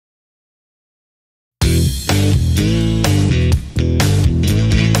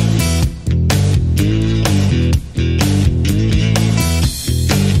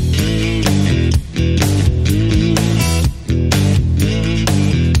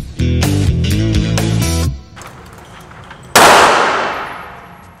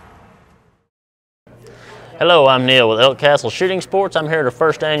Hello, I'm Neil with Elk Castle Shooting Sports. I'm here at the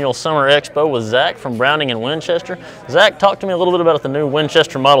first annual Summer Expo with Zach from Browning and Winchester. Zach, talk to me a little bit about the new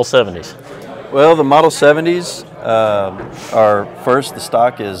Winchester Model 70s. Well, the Model 70s are first, the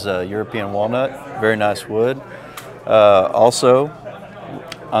stock is European walnut, very nice wood. Also,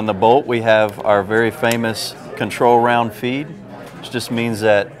 on the bolt we have our very famous control round feed, which just means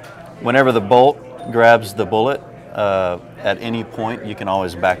that whenever the bolt grabs the bullet, at any point you can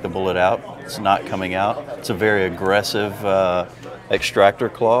always back the bullet out. It's not coming out. It's a very aggressive extractor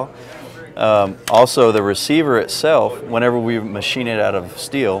claw. Also, the receiver itself, whenever we machine it out of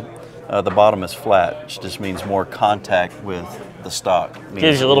steel, the bottom is flat, which just means more contact with the stock.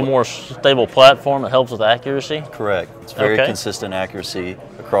 Gives you a little more stable platform that helps with accuracy? Correct. It's very consistent accuracy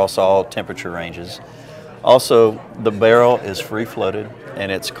across all temperature ranges. Also, the barrel is free floated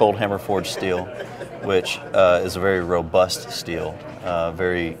and it's cold hammer forged steel, which is a very robust steel,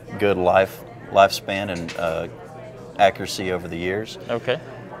 very good lifespan and accuracy over the years. Okay.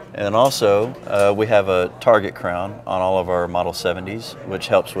 And also, we have a target crown on all of our Model 70s, which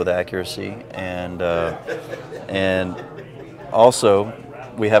helps with accuracy. And also,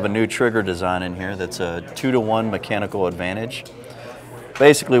 we have a new trigger design in here that's a 2-to-1 mechanical advantage.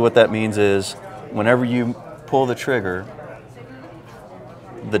 Basically, what that means is, whenever you pull the trigger,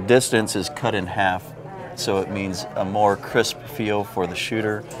 the distance is cut in half, so it means a more crisp feel for the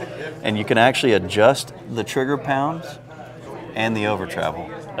shooter, and you can actually adjust the trigger pounds and the over travel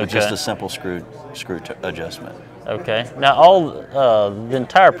with just a simple screw adjustment. Okay. Now, the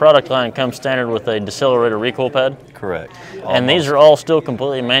entire product line comes standard with a decelerator recoil pad? Correct. And these are all still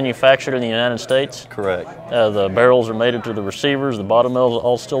completely manufactured in the United States? Correct. The barrels are made to the receivers, the bottom mills,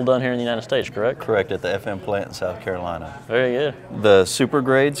 all still done here in the United States, correct? Correct, at the FM plant in South Carolina. Very good. The super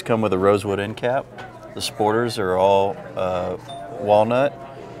grades come with a rosewood end cap. The sporters are all walnut,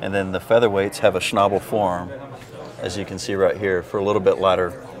 and then the featherweights have a schnabel form, as you can see right here, for a little bit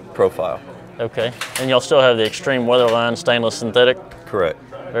lighter profile. Okay, and y'all still have the extreme weatherline stainless synthetic? Correct.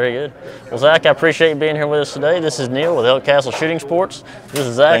 Very good. Well, Zach, I appreciate you being here with us today. This is Neil with Elk Castle Shooting Sports. This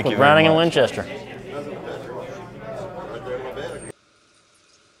is Zach with Browning and Winchester.